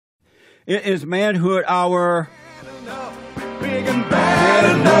It is Manhood Hour. Big and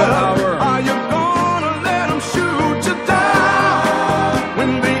bad enough. Are you gonna let them shoot you down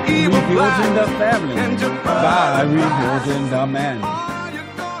when the evil Rebuilding the family by rebuilding the man.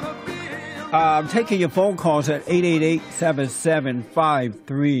 I'm taking your phone calls at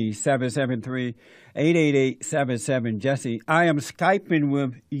 888-7753-7773, 888-77-JESSE. I am Skyping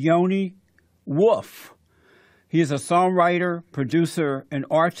with Yoni Wolf. He is a songwriter, producer, and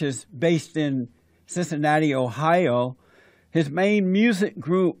artist based in Cincinnati, Ohio. His main music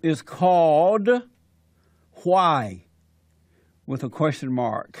group is called Why, with a question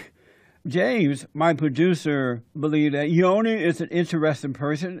mark. James, my producer, believes that Yoni is an interesting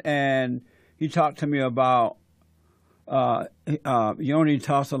person, and he talked to me about, Yoni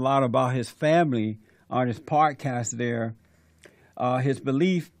talks a lot about his family on his podcast there, his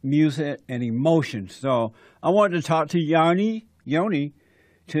belief, music, and emotions. So I wanted to talk to Yoni,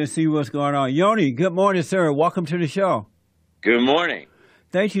 to see what's going on. Yoni, good morning, sir. Welcome to the show. Good morning.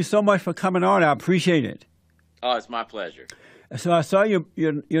 Thank you so much for coming on. I appreciate it. Oh, it's my pleasure. So I saw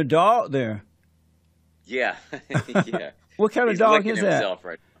your dog there. Yeah. Yeah. What kind of dog is that?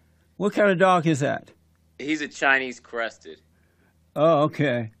 Right. What kind of dog is that? He's a Chinese crested. Oh,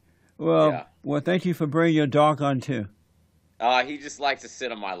 okay. Well, Yeah. well, thank you for bringing your dog on too. He just likes to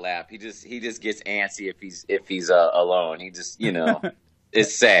sit on my lap. He just gets antsy if he's alone. He just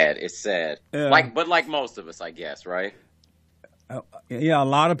it's sad. It's sad. Yeah. Like most of us, I guess, right? Yeah, a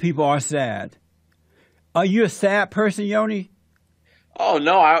lot of people are sad. Are you a sad person, Yoni? Oh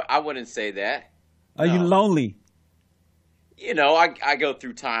no, I wouldn't say that. Are you No. lonely? I go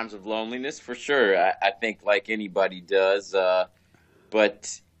through times of loneliness for sure. I think like anybody does.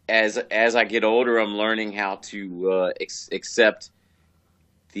 But as I get older, I'm learning how to accept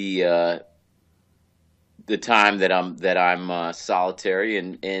the time that I'm solitary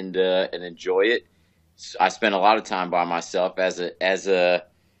and enjoy it. I spend a lot of time by myself as an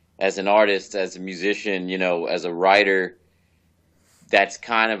artist, as a musician, as a writer. That's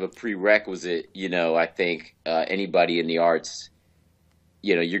kind of a prerequisite, I think anybody in the arts,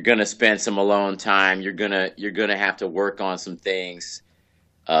 you're going to spend some alone time. You're going to have to work on some things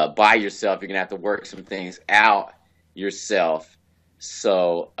by yourself. You're going to have to work some things out yourself.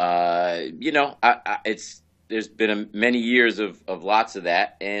 So, there's been many years of lots of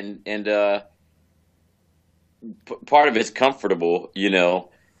that. And part of it's comfortable,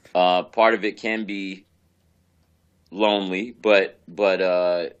 part of it can be lonely, but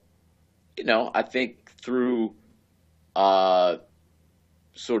I think through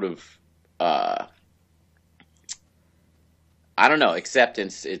sort of I don't know,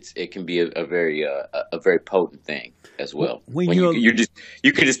 acceptance, it can be a very potent thing as well. When you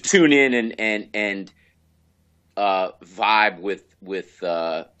can just tune in and vibe with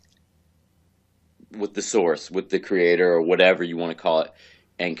the source, with the creator, or whatever you want to call it,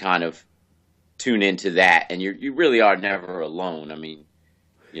 and kind of tune into that, and you really are never alone. I mean,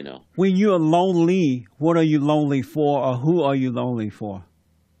 When you're lonely, what are you lonely for, or who are you lonely for?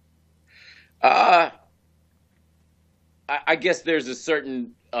 I guess there's a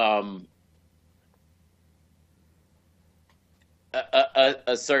certain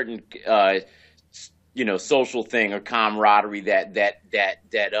a certain social thing or camaraderie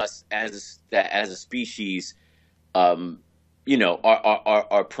that us as a species are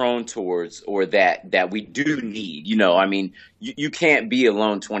prone towards, or that we do need. I mean, you can't be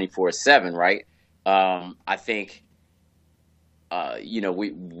alone 24/7, right? I think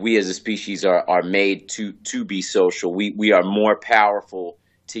we as a species are made to be social. We are more powerful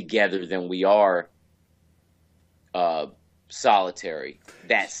together than we are solitary.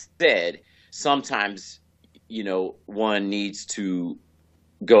 That said, sometimes one needs to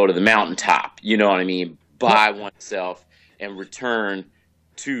go to the mountaintop, by oneself, and return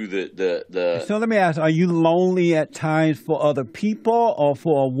to the So let me ask, are you lonely at times for other people, or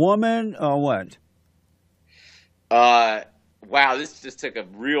for a woman, or what? Wow, this just took a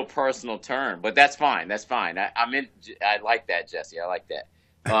real personal turn, but that's fine. That's fine. I like that, Jesse. I like that.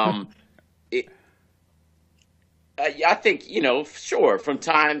 I think sure, from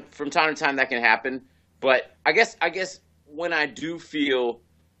time to time that can happen, but I guess when I do feel,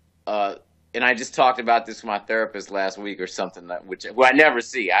 and I just talked about this with my therapist last week or something, who I never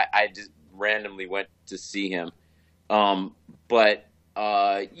see. I just randomly went to see him, but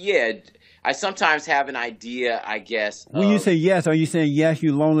yeah. I sometimes have an idea, I guess. When you say yes, are you saying yes,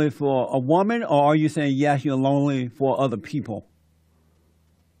 you're lonely for a woman, or are you saying yes, you're lonely for other people?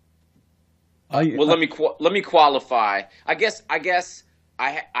 Let me qualify. I guess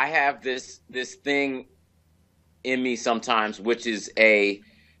I have this thing in me sometimes, which is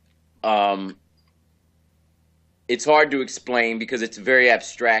um, it's hard to explain because it's a very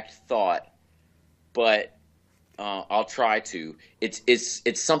abstract thought, but I'll try to.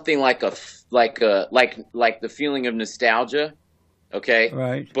 It's something like like the feeling of nostalgia, okay?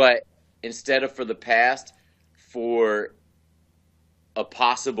 Right. But instead of for the past, for a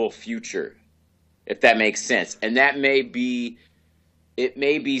possible future, if that makes sense. And that may be it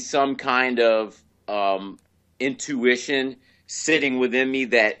may be some kind of intuition sitting within me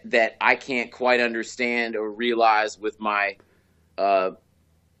that I can't quite understand or realize with my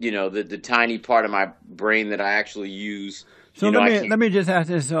the tiny part of my brain that I actually use. So let me just ask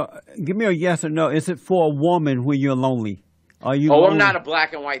this. Give me a yes or no. Is it for a woman when you're lonely? Are you? Oh, lonely? I'm not a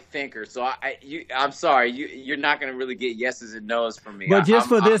black and white thinker, so I'm sorry. You're not going to really get yeses and nos from me. But just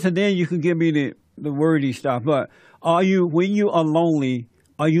for this, and then you can give me the wordy stuff. But when you are lonely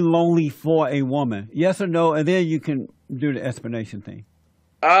for a woman? Yes or no, and then you can do the explanation thing.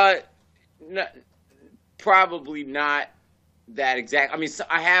 No, probably not that exact. I mean, so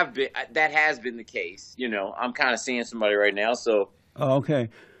I have been. That has been the case. I'm kind of seeing somebody right now, so. Oh, okay.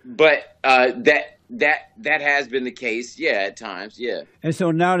 But that has been the case, yeah, at times, yeah. And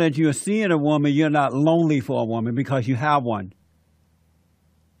so now that you're seeing a woman, you're not lonely for a woman because you have one.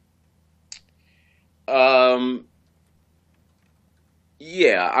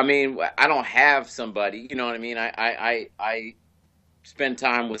 Yeah. I mean, I don't have somebody. You know what I mean? I spend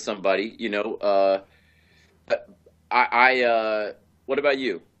time with somebody. What about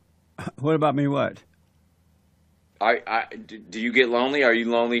you? What about me? What? Do you get lonely? Are you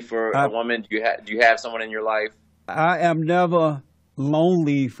lonely for a woman? Do you have someone in your life? I am never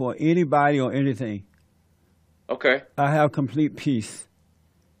lonely for anybody or anything. Okay. I have complete peace.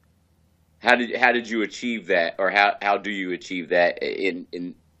 How did you achieve that, or how do you achieve that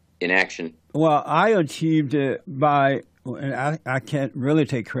in action? Well, I achieved it by, and I can't really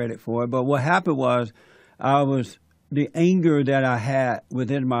take credit for it, but what happened was the anger that I had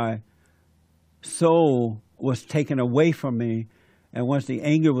within my soul was taken away from me, and once the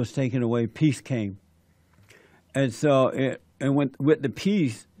anger was taken away, peace came. And so, with the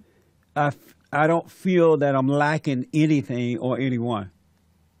peace, I don't feel that I'm lacking anything or anyone.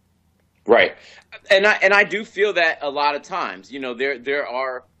 Right, and I do feel that a lot of times. There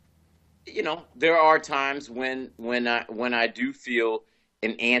are times when I do feel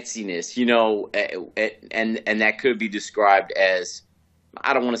an antsiness. And that could be described as,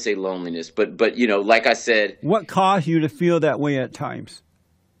 I don't want to say loneliness, but like I said. What caused you to feel that way at times?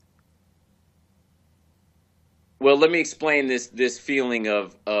 Well, let me explain this feeling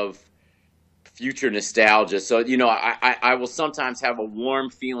of future nostalgia. So, I will sometimes have a warm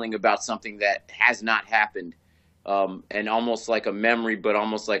feeling about something that has not happened, and almost like a memory, but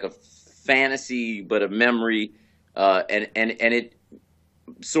almost like a fantasy, but a memory, and it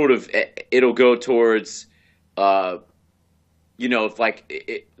sort of, it'll go towards, if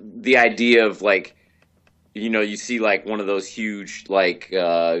the idea of you see like one of those huge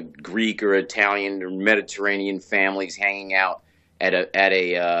Greek or Italian or Mediterranean families hanging out at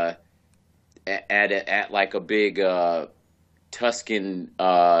like a big Tuscan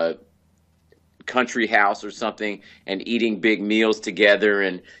country house or something, and eating big meals together,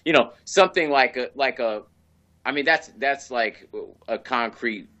 and something like a I mean that's like a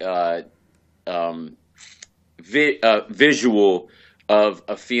concrete visual of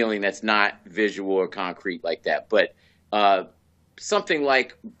a feeling that's not visual or concrete like that, but something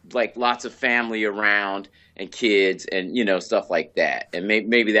like lots of family around and kids and stuff like that. And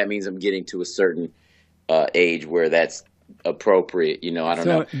maybe that means I'm getting to a certain age where that's appropriate. I don't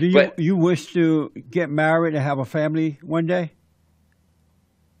know. Do you wish to get married and have a family one day?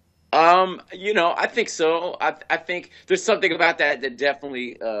 I think so. I think there's something about that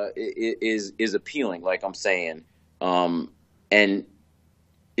definitely is appealing, like I'm saying. And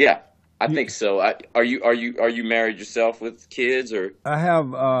yeah, I think so. Are you married yourself with kids, or? I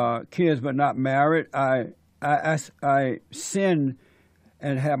have kids, but not married. I sinned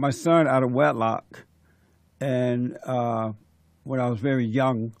and had my son out of wedlock, and when I was very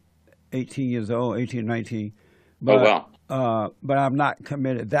young, 18 years old, 18, 19. But, oh wow! But I'm not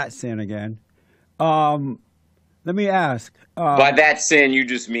committed that sin again. Let me ask. By that sin, you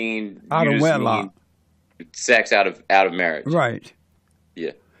just mean out of wedlock, sex out of marriage, right?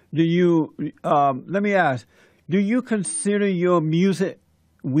 Yeah. Do you? Let me ask. Do you consider your music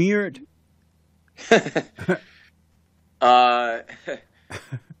weird?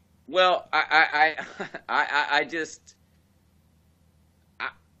 Well, I just,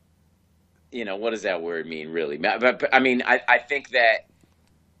 what does that word mean, really? I mean, I think that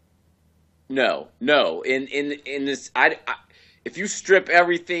no, in this, if you strip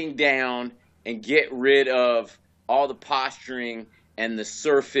everything down and get rid of all the posturing and the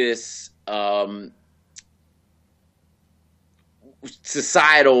surface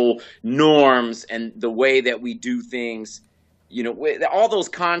societal norms and the way that we do things, all those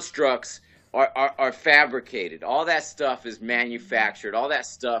constructs are fabricated. All that stuff is manufactured. All that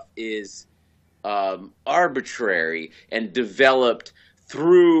stuff is arbitrary and developed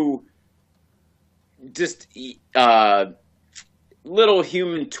through just little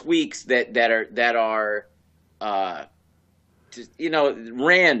human tweaks that are just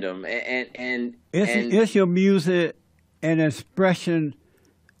random and is your music an expression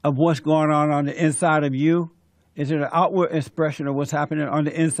of what's going on the inside of you? Is it an outward expression of what's happening on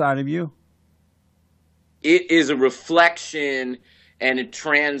the inside of you? It is a reflection and a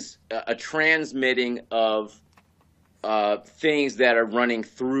transmitting of things that are running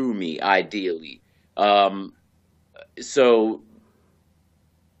through me, ideally. But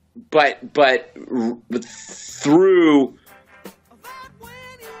through.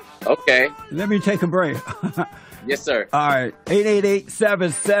 Okay. Let me take a break. Yes, sir. All right.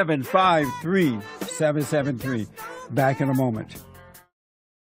 888-775-3773. Back in a moment.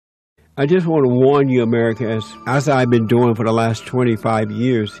 I just want to warn you, America, as I've been doing for the last 25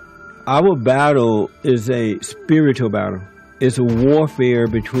 years, our battle is a spiritual battle. It's a warfare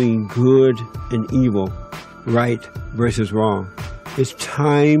between good and evil, right versus wrong. It's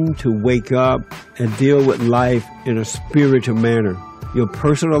time to wake up and deal with life in a spiritual manner, your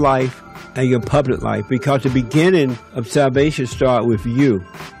personal life and your public life, because the beginning of salvation starts with you.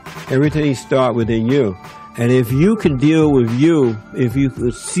 Everything starts within you. And if you can deal with you, if you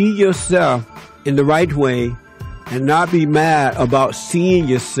can see yourself in the right way and not be mad about seeing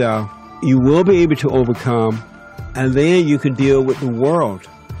yourself, you will be able to overcome, and then you can deal with the world.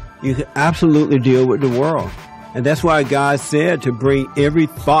 You can absolutely deal with the world. And that's why God said to bring every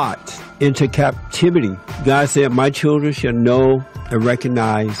thought into captivity. God said, my children shall know and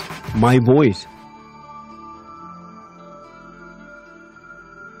recognize my voice.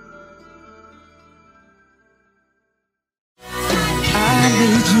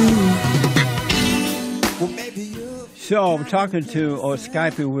 So I'm talking to or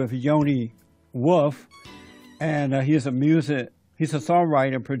Skyping with Yoni Wolf, and he's a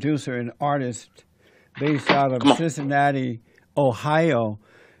songwriter, producer, and artist based out of Cincinnati, Ohio.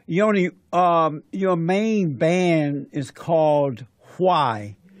 Yoni, your main band is called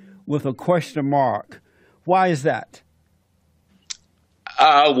Why, with a question mark. Why is that?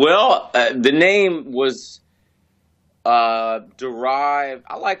 The name was derived.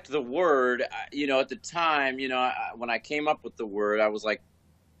 I liked the word. At the time, when I came up with the word, I was like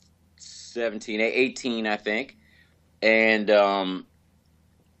 18, I think, and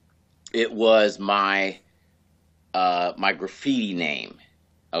it was my graffiti name.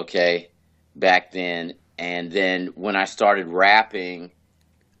 Okay, back then, and then when I started rapping,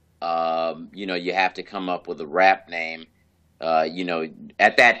 you have to come up with a rap name.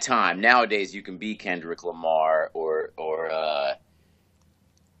 At that time, nowadays you can be Kendrick Lamar or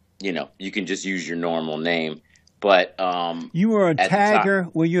you can just use your normal name. But you were a tagger.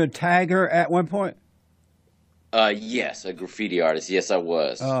 Were you a tagger at one point? Yes, a graffiti artist. Yes, I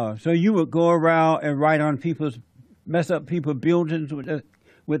was. So you would go around and write on mess up people's buildings with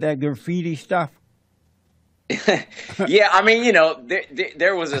that graffiti stuff? Yeah, I mean,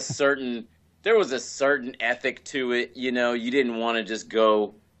 there was a certain ethic to it. You didn't want to just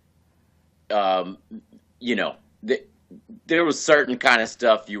go, there was certain kind of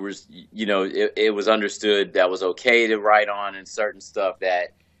stuff it was understood that was okay to write on, and certain stuff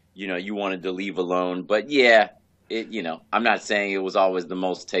that, you wanted to leave alone. But yeah, I'm not saying it was always the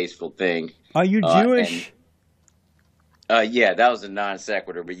most tasteful thing. Are you Jewish? Yeah, that was a non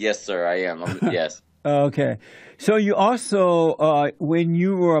sequitur, but yes, sir, I am. Yes. Okay. So you also, when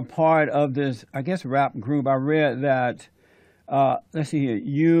you were a part of this, I guess, rap group, I read that, let's see here,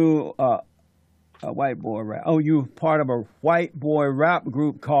 you, a white boy rap. Oh, you were part of a white boy rap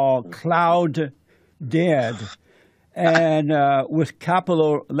group called Cloud Dead, and with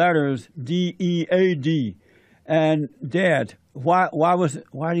capital letters DEAD, and Dead. Why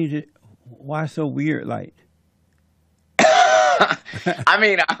so weird, like? I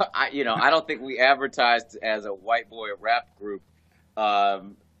mean, I don't think we advertised as a white boy rap group, but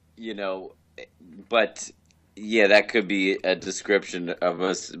yeah, that could be a description of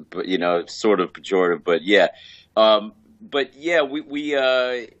us, but sort of pejorative, but yeah, we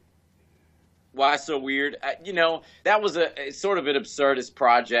why so weird? That was a sort of an absurdist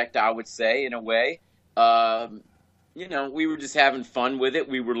project, I would say, in a way. We were just having fun with it.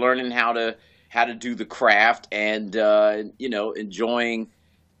 We were learning how to do the craft, and enjoying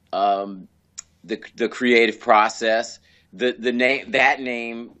the creative process. The name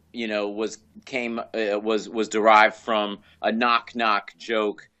was derived from a knock knock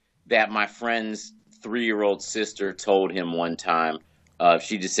joke that my friend's 3-year-old sister told him one time.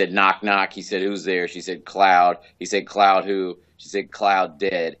 She just said knock knock. He said, "Who's there?" She said, "Cloud." He said, "Cloud who?" She said, "Cloud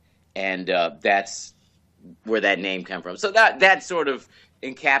dead." And that's where that name came from. So that sort of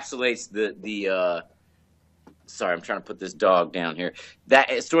encapsulates the sorry, I'm trying to put this dog down here. That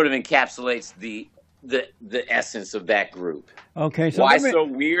it sort of encapsulates the essence of that group. Okay, so why so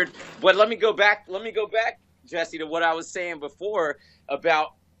weird? But let me go back, Jesse, to what I was saying before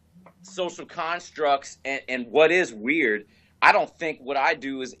about social constructs and what is weird. I don't think what I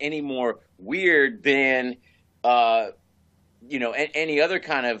do is any more weird than any other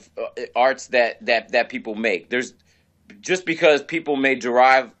kind of arts that people make. There's just because people may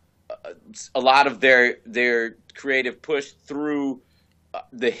derive a lot of their creative push through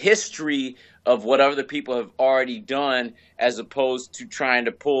the history of what other people have already done, as opposed to trying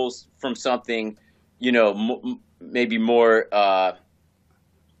to pull from something, maybe more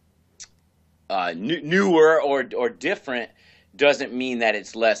newer or different, doesn't mean that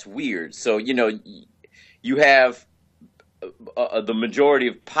it's less weird. So you have the majority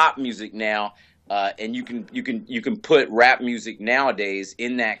of pop music now, and you can put rap music nowadays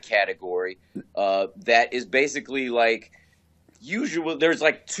in that category. That is basically like usual. There's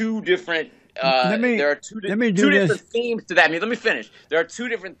like two different. There are two different themes to that music. Let me finish. There are two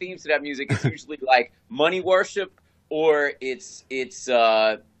different themes to that music. It's usually like money worship, or it's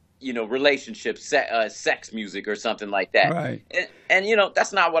relationships, sex music, or something like that. Right. And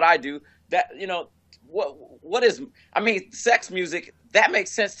that's not what I do. That what is? I mean, sex music, that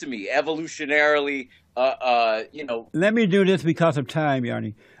makes sense to me evolutionarily. Let me do this because of time,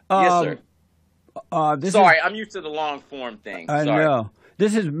 Yanni. Yes, sir. I'm used to the long form thing. I know.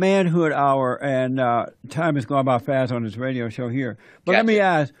 This is Manhood Hour, and time is going by fast on this radio show here. But Let me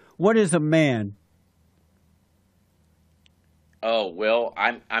ask, what is a man? Oh, well,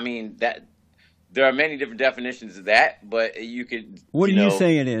 I mean that there are many different definitions of that, but you could. What do you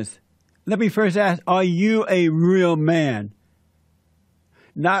say it is? Let me first ask, are you a real man?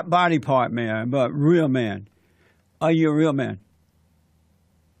 Not body part man, but real man. Are you a real man?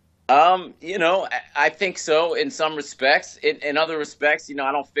 I think so in some respects. In other respects,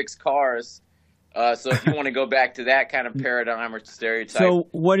 I don't fix cars. So if you want to go back to that kind of paradigm or stereotype. So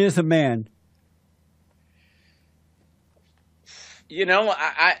what is a man?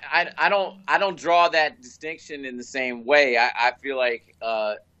 I don't draw that distinction in the same way. I feel like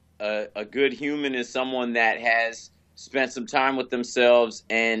a good human is someone that has spent some time with themselves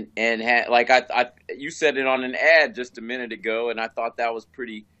and you said it on an ad just a minute ago, and I thought that was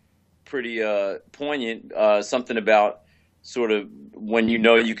pretty poignant. Something about sort of when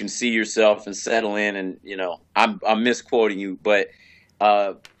you can see yourself and settle in, and I'm misquoting you, but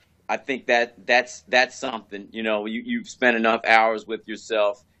I think that's something. You've spent enough hours with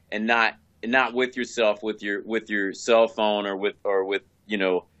yourself, and not with yourself with your cell phone or with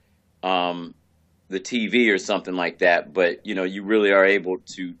the TV or something like that. But you really are able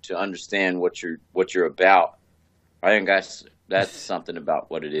to understand what you're about. I think that's something about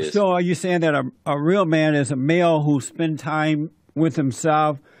what it is. So are you saying that a real man is a male who spends time with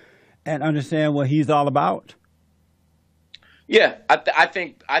himself and understand what he's all about? Yeah, I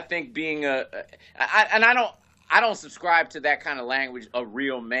think being I don't subscribe to that kind of language, a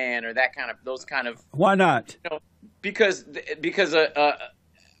real man, or those kind of. Why not? Because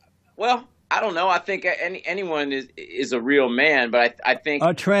well, I don't know. I think anyone is a real man, but I think a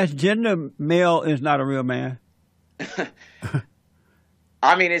transgender male is not a real man.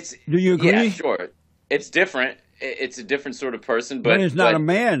 I mean, it's. Do you agree? Yeah, sure. It's different. It's a different sort of person, but it's not a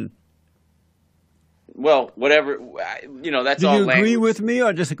man. Well, whatever. That's all. Do you agree language. with me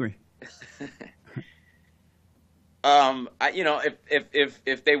or disagree?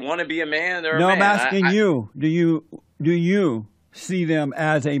 If they want to be a man, they're a man. No, I'm asking you. Do you see them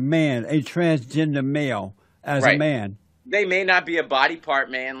as a man, a transgender male, as a man? They may not be a body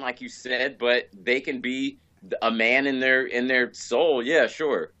part man, like you said, but they can be a man in their soul. Yeah,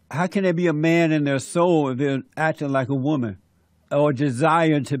 sure. How can they be a man in their soul if they're acting like a woman or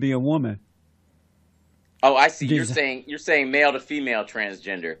desiring to be a woman? Oh, I see. You're saying male to female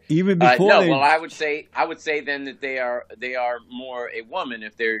transgender. Even before well, I would say then that they are more a woman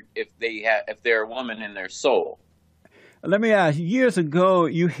if they're a woman in their soul. Let me ask. Years ago,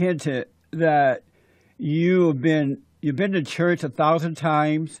 you hinted that you've been to church 1,000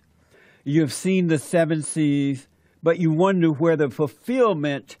 times. You've seen the 7 C's, but you wonder where the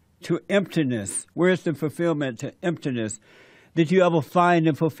fulfillment to emptiness? Where's the fulfillment to emptiness? Did you ever find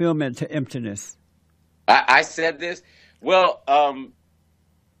the fulfillment to emptiness? I said this. Well,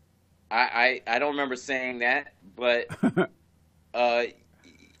 I don't remember saying that, but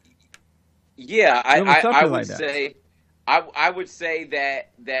yeah, I would say I would say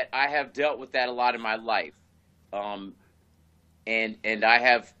that I have dealt with that a lot in my life, and I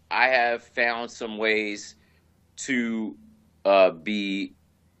have found some ways to be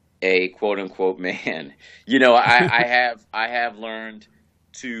a quote unquote man. You know, I have learned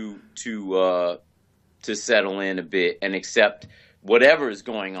to settle in a bit and accept whatever is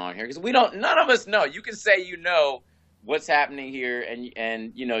going on here, because none of us know. You can say you know what's happening here,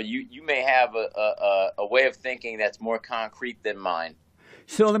 and you know you may have a way of thinking that's more concrete than mine.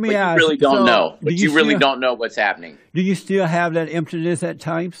 So let me ask. You really don't know. But you really don't know what's happening. Do you still have that emptiness at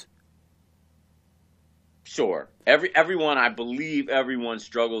times? Sure. Everyone, I believe, everyone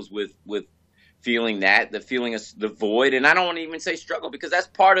struggles with feeling that, the feeling of the void, and I don't want to even say struggle, because that's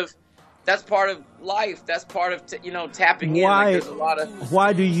part of life. That's part of tapping in. Like, there's a lot of.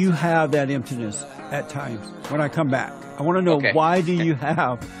 Why do you have that emptiness at times? When I come back, I want to know why do you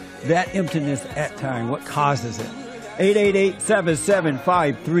have that emptiness at times? What causes it?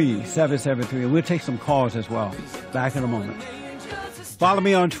 888-7753-773. We'll take some calls as well. Back in a moment. Follow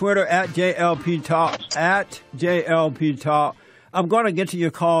me on Twitter at JLP Talk, at JLP Talk. I'm going to get to your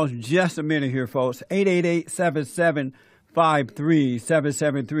calls in just a minute here, folks.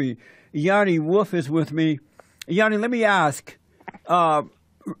 888-7753-773. Yanni Wolf is with me. Yanni, let me ask.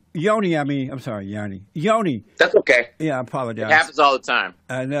 Yoni. That's okay. Yeah, I apologize. It happens all the time.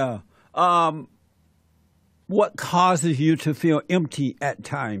 I know. What causes you to feel empty at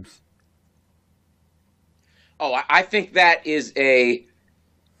times? Oh, I think that is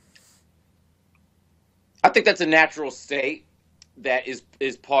that's a natural state that is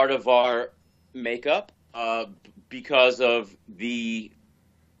part of our makeup, because of the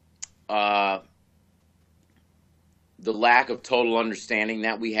lack of total understanding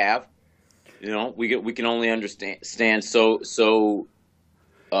that we have. You know, we can only understand so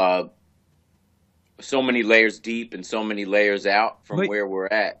many layers deep and so many layers out from where we're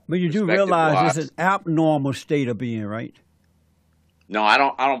at. But you do realize it's an abnormal state of being, right? No, I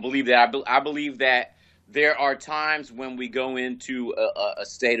don't believe that. I believe that there are times when we go into a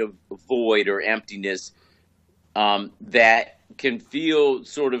state of void or emptiness that can feel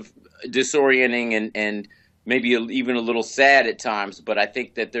sort of disorienting and maybe even a little sad at times. But I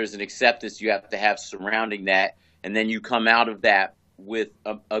think that there's an acceptance you have to have surrounding that, and then you come out of that with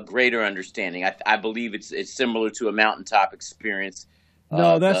a greater understanding. I believe it's similar to a mountaintop experience.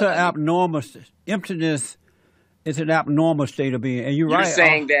 No, that's an abnormal emptiness. It's an abnormal state of being, and you're right.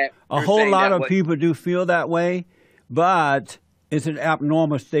 Saying that a whole lot of people do feel that way, but it's an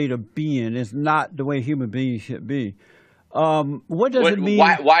abnormal state of being. It's not the way human beings should be. What does it mean?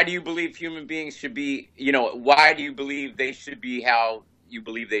 Why do you believe human beings should be? You know, why do you believe they should be how you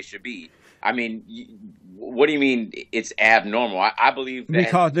believe they should be? I mean, what do you mean it's abnormal? I believe that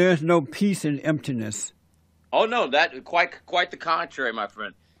because there's no peace in emptiness. Oh no, that quite the contrary, my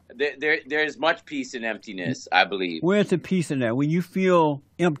friend. There's much peace in emptiness, I believe. Where's the peace in that? When you feel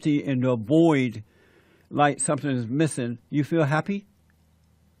empty and the void, like something is missing, you feel happy?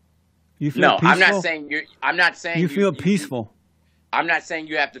 You feel peaceful? I'm not saying you feel peaceful. I'm not saying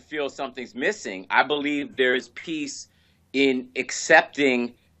you have to feel something's missing. I believe there is peace in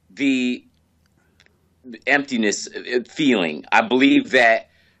accepting the emptiness feeling. I believe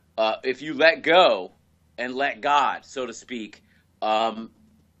that if you let go and let God, so to speak,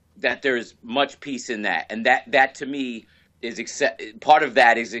 that there is much peace in that, and that to me is part of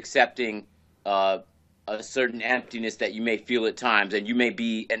that is accepting a certain emptiness that you may feel at times, and you may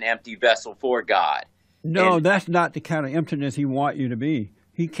be an empty vessel for God. No, that's not the kind of emptiness He wants you to be.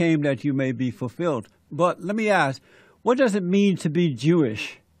 He came that you may be fulfilled. But let me ask, what does it mean to be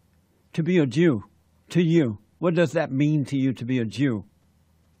Jewish, to be a Jew, to you? What does that mean to you to be a Jew?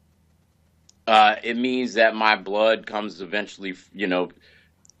 It means that my blood comes eventually,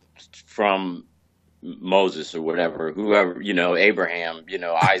 from Moses or whoever, Abraham,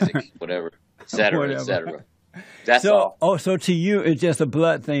 Isaac, whatever, et cetera, et cetera. That's all. Oh, so to you, it's just a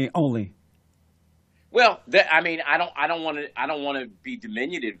blood thing only. Well, I don't want to be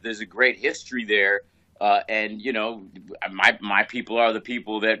diminutive. There's a great history there, and my people are the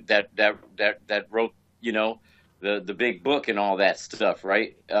people that wrote, the big book and all that stuff,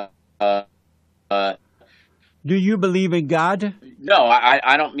 right? Do you believe in God? No,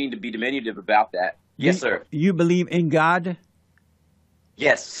 I don't mean to be diminutive about that. Yes, sir. You believe in God?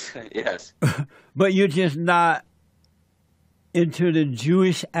 Yes, yes. But you're just not into the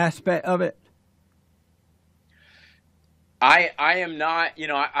Jewish aspect of it? I am not,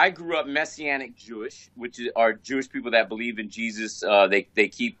 I grew up Messianic Jewish, are Jewish people that believe in Jesus. They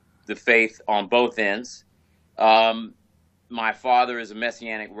keep the faith on both ends. My father is a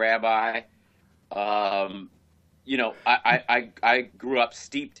Messianic rabbi. I grew up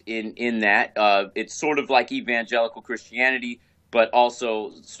steeped in that. It's sort of like evangelical Christianity, but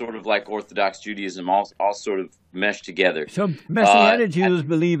also sort of like Orthodox Judaism, all sort of meshed together. So Messianic Jews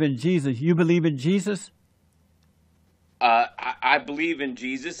believe in Jesus. You believe in Jesus? I believe in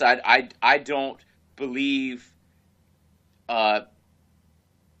Jesus. I don't believe. I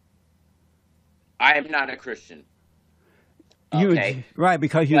am not a Christian. Okay, right?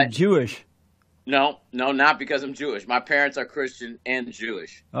 Because you're Jewish. No, not because I'm Jewish. My parents are Christian and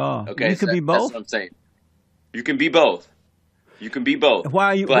Jewish. Oh, okay. You can be both. That's what I'm saying. You can be both. You can be both.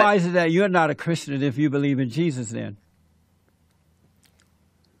 Why is it that you're not a Christian if you believe in Jesus? Then.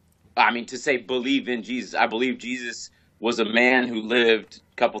 I mean, to say believe in Jesus, I believe Jesus was a man who lived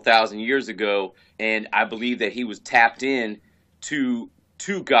a couple thousand years ago, and I believe that he was tapped in to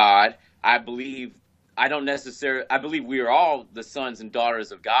God. I believe we are all the sons and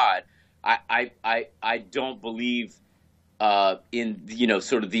daughters of God. I don't believe in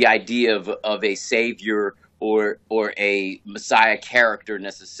sort of the idea of a savior or a Messiah character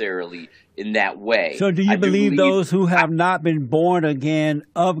necessarily in that way. So do you believe those who have not been born again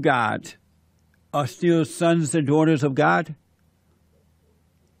of God are still sons and daughters of God?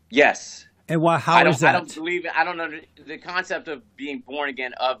 Yes. And why? How is that? I don't believe it. I don't know. The concept of being born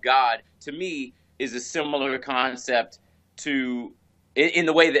again of God, to me, is a similar concept to, in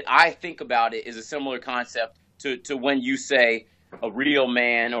the way that I think about it, is a similar concept to when you say a real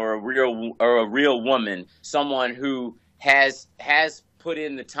man or a real woman, someone who has put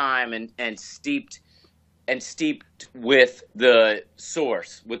in the time and steeped with the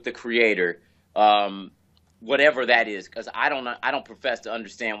source, with the creator. Whatever that is, because I don't profess to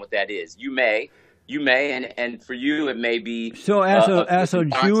understand what that is. You may, and for you it may be. So as a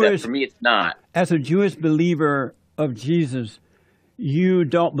Jewish, for me it's not. As a Jewish believer of Jesus, you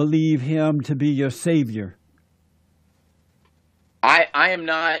don't believe him to be your savior. I am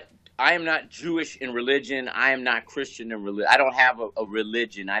not Jewish in religion. I am not Christian in religion. I don't have a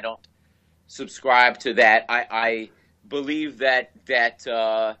religion. I don't subscribe to that. I believe that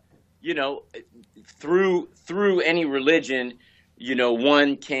through any religion,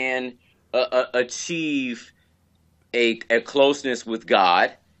 one can achieve a closeness with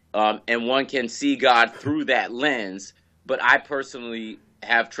God, and one can see God through that lens. But I personally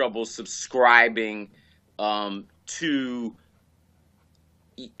have trouble subscribing to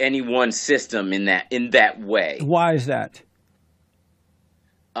any one system in that way. Why is that?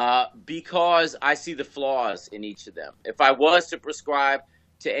 Because I see the flaws in each of them. If I was to prescribe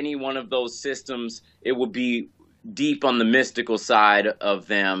to any one of those systems, it would be deep on the mystical side of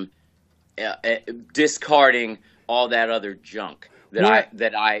them, discarding all that other junk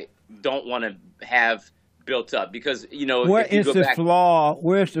that I don't want to have built up. Because where's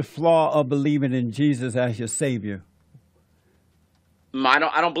the flaw of believing in Jesus as your savior? I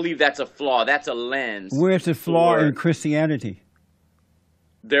don't believe that's a flaw. That's a lens. Where's the flaw in Christianity?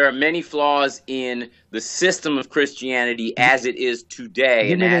 There are many flaws in the system of Christianity as it is today,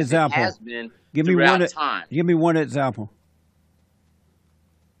 Give me an as example. it has been throughout time. Give me one example.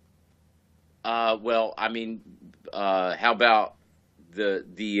 Well, I mean, how about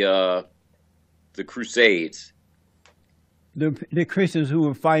the Crusades? The Christians who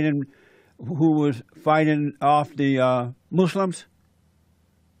was fighting off the Muslims.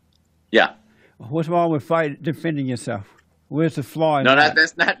 Yeah. What's wrong with defending yourself? Where's the flaw in that? that?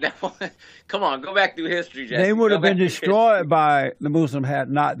 That's not that one. Come on, go back through history, Jesse. They would have been destroyed by the Muslim had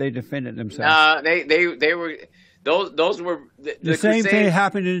not they defended themselves. They were those were the same thing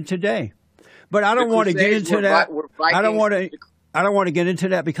happening today. But I don't want to get into that. I don't want to get into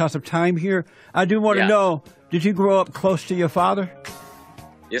that because of time here. I do want to know, did you grow up close to your father?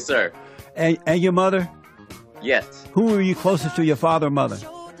 Yes, sir. And your mother? Yes. Who were you closest to, your father or mother?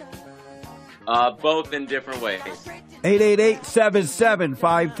 Both in different ways.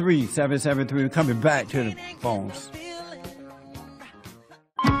 888-7753-773. We're coming back to the phones.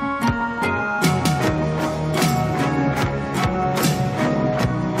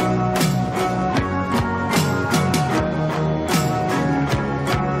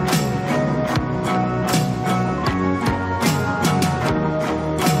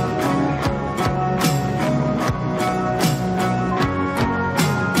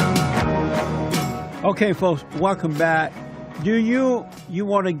 Okay, folks, welcome back. Do you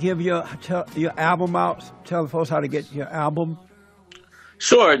want to give your album out? Tell the folks how to get your album.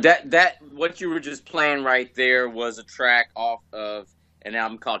 Sure. That what you were just playing right there was a track off of an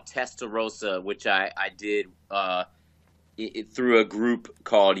album called Testarossa, which I did through a group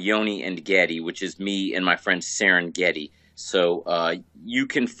called Yoni and Getty, which is me and my friend Saren Getty. So you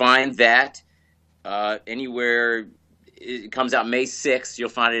can find that anywhere. It comes out May 6th. You'll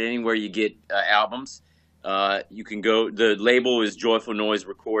find it anywhere you get albums. You can go. The label is Joyful Noise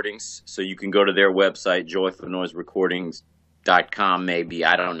Recordings, so you can go to their website, joyfulnoiserecordings.com. Maybe,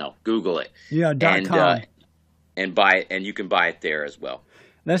 I don't know. Google it. Yeah, .com. And buy it, and you can buy it there as well.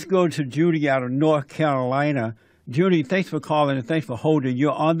 Let's go to Judy out of North Carolina. Judy, thanks for calling and thanks for holding.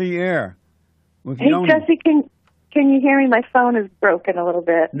 You're on the air. Hey, Jesse, can you hear me? My phone is broken a little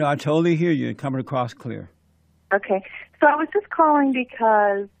bit. No, I totally hear you. Coming across clear. Okay. So I was just calling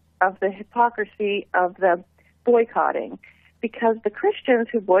because of the hypocrisy of the boycotting. Because the Christians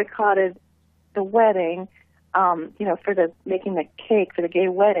who boycotted the wedding, for making the cake for the gay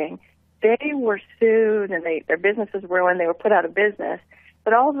wedding, they were sued and their businesses were ruined. They were put out of business.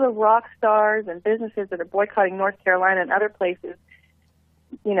 But all of the rock stars and businesses that are boycotting North Carolina and other places,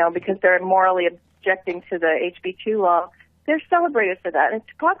 because they're morally objecting to the HB2 law, they're celebrated for that. And it's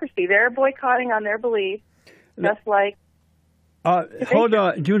hypocrisy. They're boycotting on their beliefs, just like... hold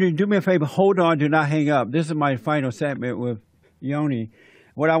on, Judy, do me a favor. Hold on, do not hang up. This is my final segment with Yoni.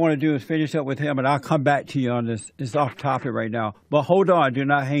 What I want to do is finish up with him, and I'll come back to you on this. It's off topic right now. But hold on, do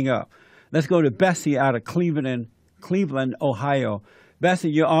not hang up. Let's go to Bessie out of Cleveland, Ohio. Bessie,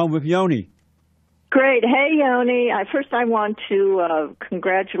 you're on with Yoni. Great. Hey, Yoni. First, I want to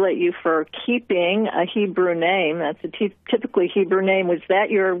congratulate you for keeping a Hebrew name. That's a typically Hebrew name. Was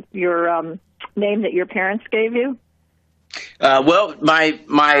that your name that your parents gave you? Well, my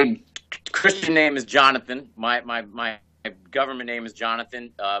Christian name is Jonathan. My government name is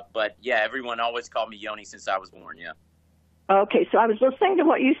Jonathan. But yeah, everyone always called me Yoni since I was born. Yeah. Okay, so I was listening to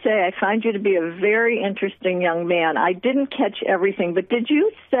what you say. I find you to be a very interesting young man. I didn't catch everything, but did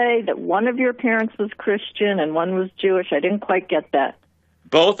you say that one of your parents was Christian and one was Jewish? I didn't quite get that.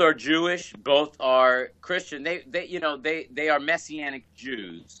 Both are Jewish. Both are Christian. They are Messianic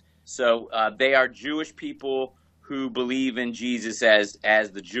Jews. So they are Jewish people who believe in Jesus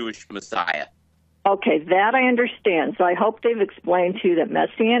as the Jewish Messiah. Okay, that I understand. So I hope they've explained to you that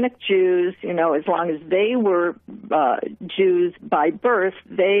Messianic Jews, as long as they were Jews by birth,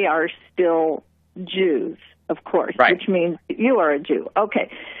 they are still Jews, of course, right. Which means you are a Jew. Okay,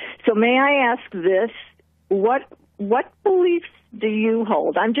 so may I ask this? What beliefs do you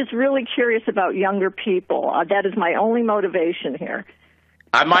hold? I'm just really curious about younger people. That is my only motivation here.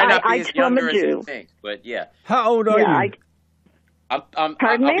 I might not be as younger as you think, but yeah. How old are you?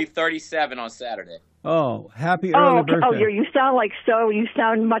 I'll be 37 on Saturday. Oh, happy early birthday! Oh, you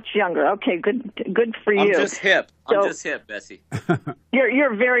sound much younger. Okay, good for you. I'm just hip. I'm just hip, Bessie.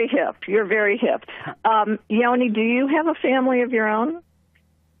 You're very hip. You're very hip. Yoni, do you have a family of your own?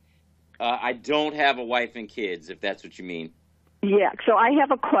 I don't have a wife and kids, if that's what you mean. Yeah, so I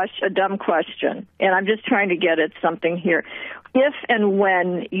have a dumb question, and I'm just trying to get at something here. If and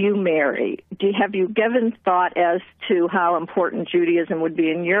when you marry, have you given thought as to how important Judaism would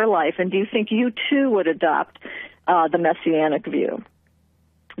be in your life, and do you think you too would adopt the Messianic view?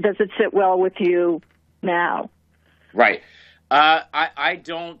 Does it sit well with you now? Right. I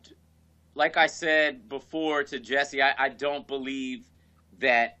don't, like I said before to Jesse, I don't believe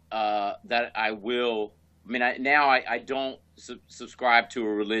that I will. I mean, I don't subscribe to a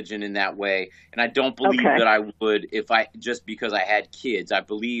religion in that way, and I don't believe that I would just because I had kids. I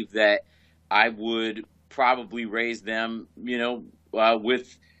believe that I would probably raise them,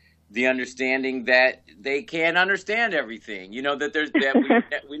 with the understanding that they can't understand everything.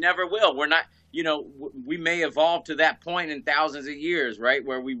 That we never will. We're not. We may evolve to that point in thousands of years, right,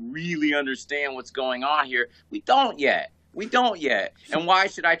 where we really understand what's going on here. We don't yet. And why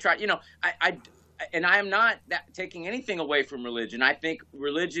should I try? And I am not taking anything away from religion. I think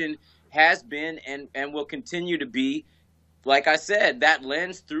religion has been and will continue to be, like I said, that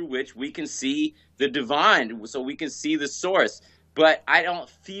lens through which we can see the divine, so we can see the source. But I don't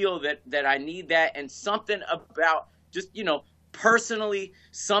feel that I need that. And something about personally,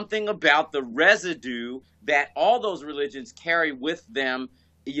 something about the residue that all those religions carry with them,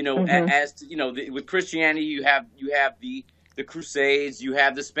 with Christianity, you have the Crusades, you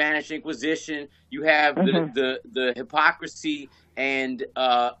have the Spanish Inquisition, you have the hypocrisy and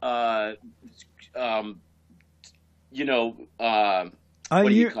Are what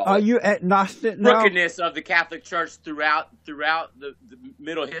do you you call are it? you agnostic now? Crookedness of the Catholic Church throughout the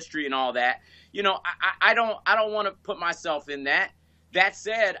middle history and all that. You know, I don't want to put myself in that. That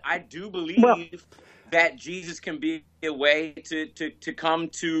said, I do believe that Jesus can be a way to come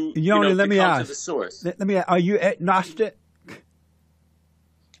to Yoni, let me come ask. to the source. Let me ask, are you agnostic?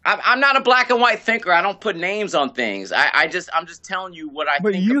 I'm not a black and white thinker. I don't put names on things. I'm just telling you what I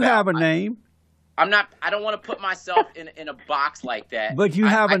But think you about. have a name. I'm not. I don't want to put myself in a box like that. But you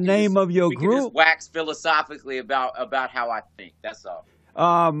have a name of your we can group. just wax philosophically about how I think. That's all.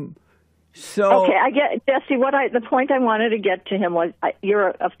 So Okay, I get Jesse. The point I wanted to get to him was you're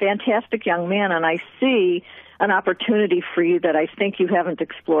a fantastic young man, and I see an opportunity for you that I think you haven't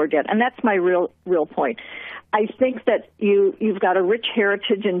explored yet, and that's my real point. I think that you've got a rich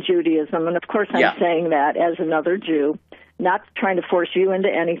heritage in Judaism, and of course I'm saying that as another Jew, not trying to force you into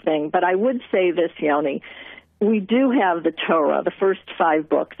anything, but I would say this, Yoni. We do have the Torah, the first 5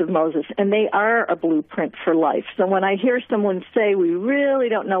 books of Moses, and they are a blueprint for life. So when I hear someone say we really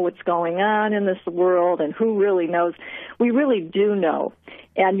don't know what's going on in this world and who really knows, we really do know.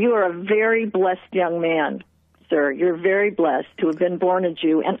 And you are a very blessed young man, sir. You're very blessed to have been born a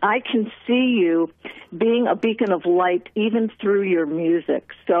Jew, and I can see you being a beacon of light even through your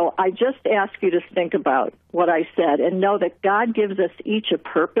music. So I just ask you to think about what I said and know that God gives us each a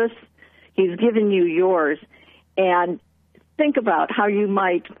purpose. He's given you yours. And think about how you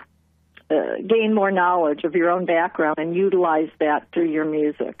might gain more knowledge of your own background and utilize that through your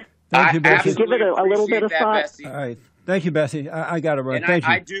music. thank you, Bessie. Give it a little bit of thought. Bessie. All right. Thank you, Bessie. I got it right. And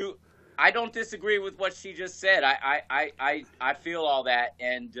Thank you. I don't disagree with what she just said. I feel all that,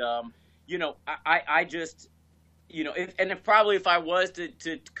 and I just if I was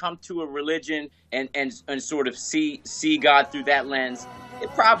to come to a religion and sort of see God through that lens, it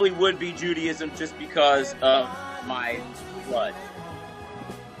probably would be Judaism, just because of my blood.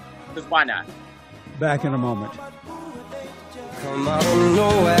 Because why not? Back in a moment. Come out of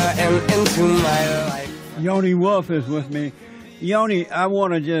nowhere and into my life. Yoni Wolf is with me. Yoni, I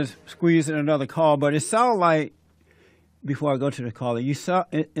want to just squeeze in another call, but it sounds like, before I go to the caller,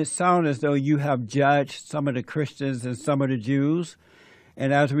 it sounds as though you have judged some of the Christians and some of the Jews,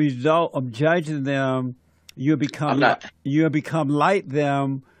 and as a result of judging them, you have become like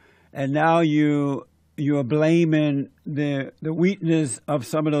them, and now you are blaming the weakness of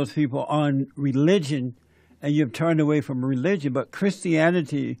some of those people on religion, and you've turned away from religion. But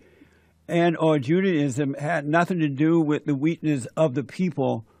Christianity and or Judaism had nothing to do with the weakness of the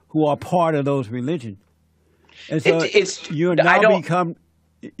people who are part of those religions. And so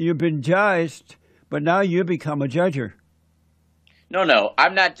you've been judged, but now you become a judger. No,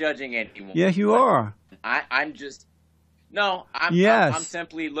 I'm not judging anyone. Yes, you are. I'm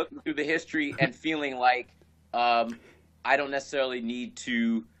simply looking through the history and feeling like I don't necessarily need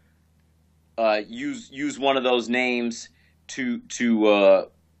to use one of those names to.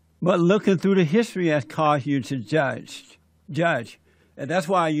 But looking through the history has caused you to judge, and that's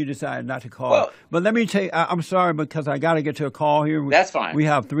why you decided not to call. Well, but let me tell you, I'm sorry because I got to get to a call here. That's fine. We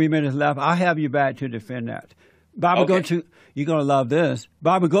have 3 minutes left. I'll have you back to defend that. Bobby, okay. You're gonna love this.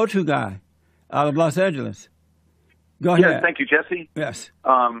 Bobby, go-to guy out of Los Angeles. Go ahead. Yes, thank you, Jesse. Yes.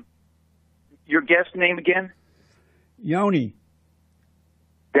 Your guest name again? Yoni.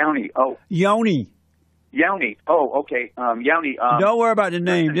 Downey. Oh. Yoni. Yoni. Oh, okay. Yoni. Don't worry about the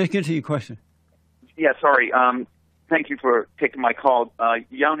name. Just get to your question. Yeah, sorry. Thank you for taking my call.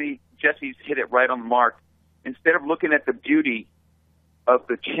 Yoni, Jesse's hit it right on the mark. Instead of looking at the beauty of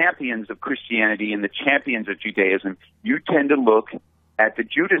the champions of Christianity and the champions of Judaism, you tend to look at the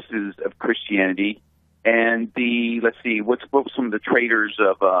Judases of Christianity and what's some of the traitors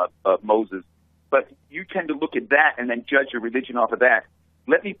of Moses. But you tend to look at that and then judge your religion off of that.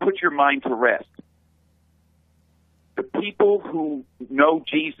 Let me put your mind to rest. The people who know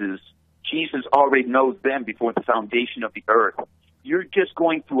Jesus already knows them before the foundation of the earth. You're just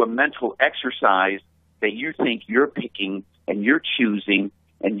going through a mental exercise that you think you're picking and you're choosing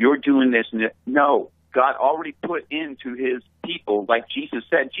and you're doing this. No, God already put into his people, like Jesus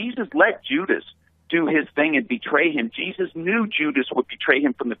said. Jesus let Judas do his thing and betray him. Jesus knew Judas would betray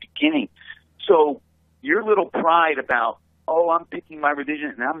him from the beginning. So your little pride about, I'm picking my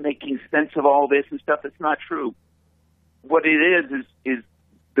religion and I'm making sense of all this and stuff, it's not true. What it is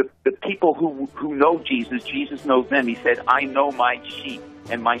the people who know Jesus knows them. He said, I know my sheep,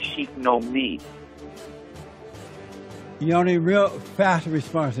 and my sheep know me. Yoni, real fast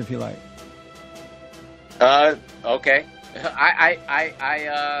response, if you like. Okay.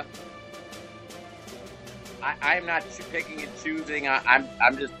 I'm not picking and choosing.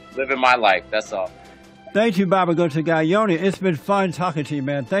 I'm just living my life. That's all. Thank you, Baba. Go to guy Yoni. It's been fun talking to you,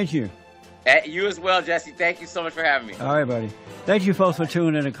 man. Thank you. You as well, Jesse. Thank you so much for having me. All right, buddy. Thank you, folks, for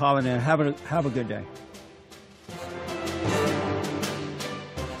tuning in and calling in. Have a good day.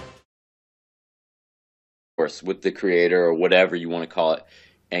 With the creator or whatever you want to call it,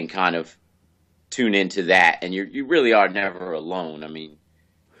 and kind of tune into that, and you really are never alone. I mean,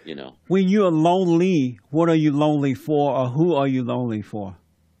 you know, when you are lonely, what are you lonely for, or who are you lonely for?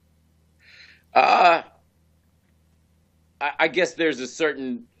 I guess there's a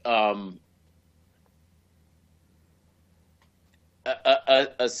certain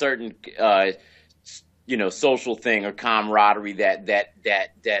a certain social thing or camaraderie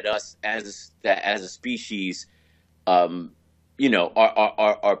that us as a species are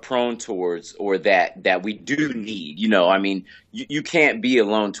prone towards, or that we do need. I mean, you can't be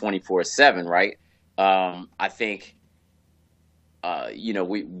alone 24/7, right? I think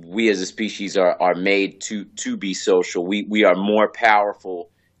we as a species are made to be social. We are more powerful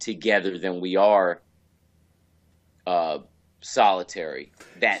together than we are solitary.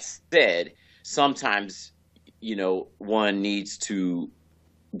 That said, sometimes one needs to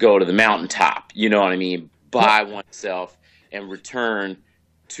go to the mountaintop, you know what I mean, by oneself and return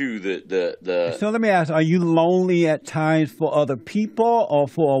to the So let me ask, are you lonely at times for other people or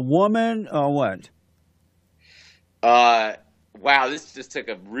for a woman or what? Wow, this just took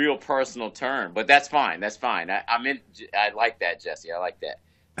a real personal turn, but that's fine. I like that, Jesse. I like that.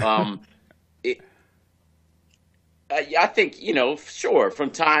 I think, sure, from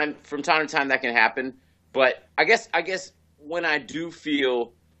time to time that can happen. But I guess when I do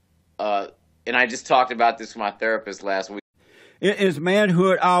feel, and I just talked about this with my therapist last week. It is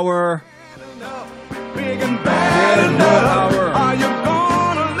Manhood Hour. Big and bad enough. Are you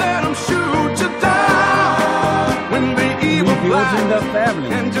gonna let them shoot you down? When the evil Rebuilding the family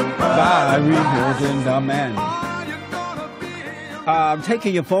by rebuilding the man. I'm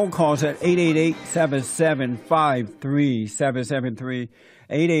taking your phone calls at 888-775-3773,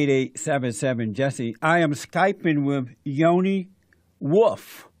 888-77-JESSE. I am Skyping with Yoni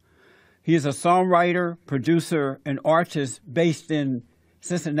Wolf. He is a songwriter, producer, and artist based in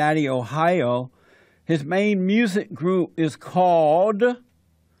Cincinnati, Ohio. His main music group is called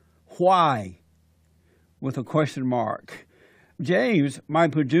Why, with a question mark. James, my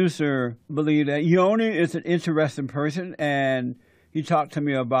producer, believes that Yoni is an interesting person, and he talked to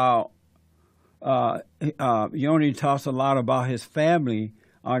me about, Yoni talks a lot about his family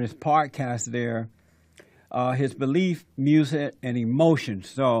on his podcast there, his belief, music, and emotions.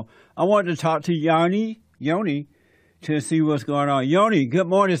 So I wanted to talk to Yoni, to see what's going on. Yoni, good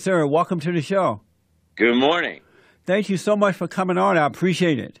morning, sir. Welcome to the show. Good morning. Thank you so much for coming on. I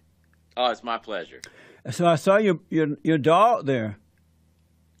appreciate it. Oh, it's my pleasure. So I saw your dog there.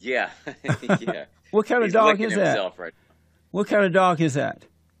 Yeah. Yeah. What kind of dog is that? Right. What kind of dog is that?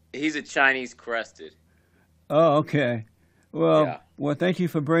 He's a Chinese crested. Oh, okay. Well, Yeah. well, thank you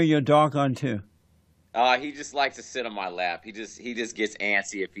for bringing your dog on too. He just likes to sit on my lap. He just gets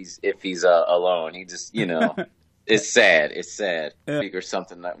antsy if he's alone. He just it's sad. It's sad. Or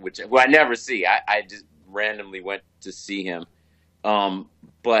something who I never see. I just randomly went to see him.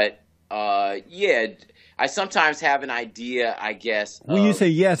 But yeah, I sometimes have an idea, I guess. When you say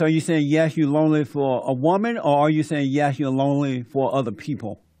yes, are you saying yes, you're lonely for a woman, or are you saying yes, you're lonely for other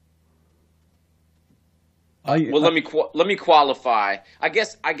people? Let me qualify. I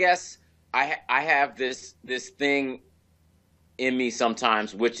guess I have this thing in me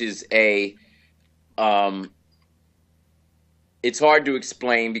sometimes, which is it's hard to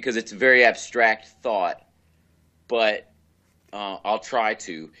explain because it's a very abstract thought, but I'll try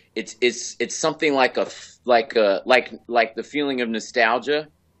to. It's something like the feeling of nostalgia,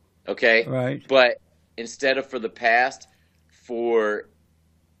 okay? Right. But instead of for the past, for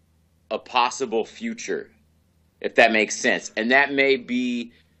a possible future, if that makes sense. And that may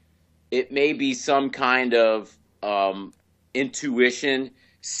be some kind of intuition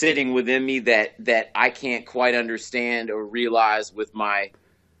sitting within me that I can't quite understand or realize with my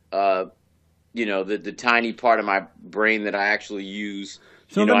the tiny part of my brain that I actually use.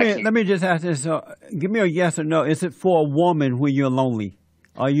 So let me just ask this. Give me a yes or no. Is it for a woman when you're lonely?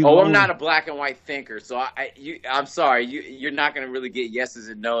 Are you? Oh, lonely? I'm not a black and white thinker, so I'm sorry. You're not going to really get yeses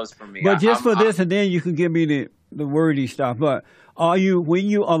and nos from me. But just for this, and then you can give me the wordy stuff. But when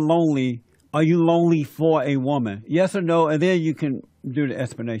you are lonely for a woman? Yes or no, and then you can do the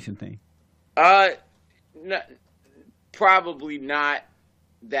explanation thing. No, probably not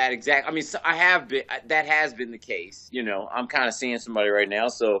that exact. I mean, so I have been. That has been the case. I'm kind of seeing somebody right now.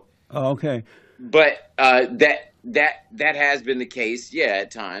 So. Oh, okay. But that has been the case, yeah,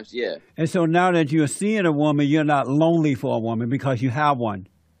 at times, yeah. And so now that you're seeing a woman, you're not lonely for a woman because you have one.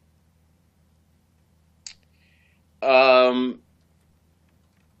 Um,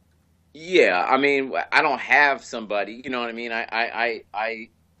 yeah, I mean, I don't have somebody, you know what I mean? I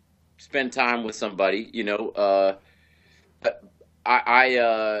spend time with somebody, you know.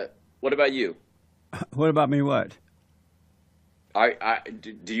 What about you? What about me? What?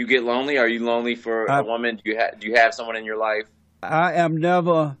 Do you get lonely? Are you lonely for I a woman? Do you have someone in your life? I am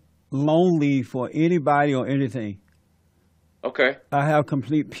never lonely for anybody or anything. Okay. I have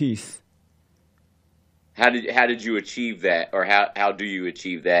complete peace. How did you achieve that, or how do you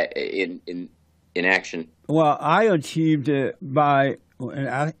achieve that in action? Well, I achieved it by,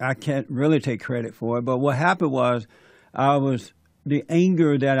 and I can't really take credit for it, but what happened was the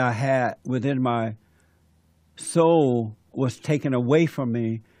anger that I had within my soul was taken away from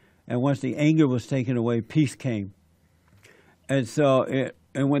me. And once the anger was taken away, peace came. And so,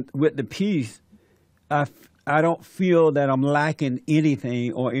 with the peace, I don't feel that I'm lacking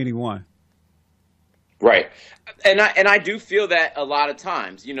anything or anyone. Right. And I do feel that a lot of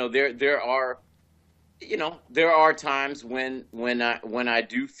times. You know, there are, you know, there are times when I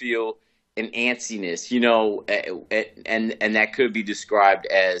do feel an antsiness, you know, and that could be described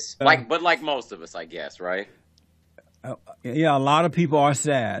as like most of us, I guess, right? Yeah, a lot of people are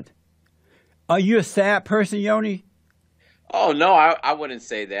sad. Are you a sad person, Yoni? Oh no, I wouldn't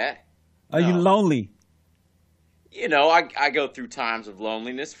say that. Are you No. lonely? You know, I go through times of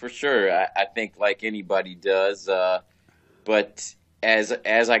loneliness for sure. I think like anybody does. But as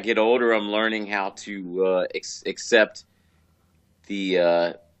I get older, I'm learning how to accept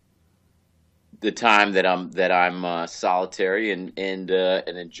the time that I'm solitary and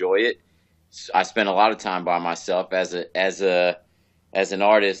enjoy it. I spend a lot of time by myself as an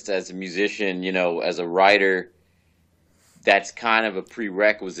artist, as a musician, you know, as a writer. That's kind of a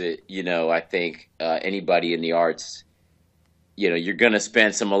prerequisite, you know. I think anybody in the arts, you know, you're gonna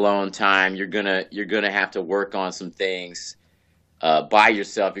spend some alone time. You're gonna have to work on some things by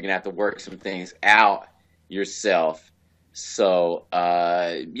yourself. You're gonna have to work some things out yourself. So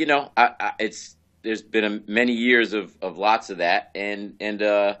you know, there's been many years of lots of that, and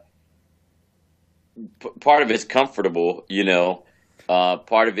part of it's comfortable, you know.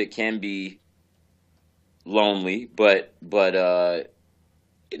 Part of it can be lonely, but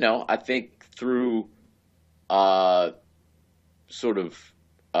you know, I think through sort of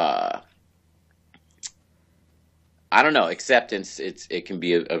I don't know, acceptance, it can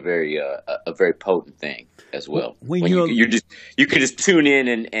be a very potent thing as well. When When you're you can just tune in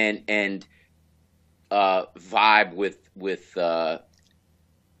and vibe with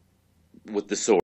the source.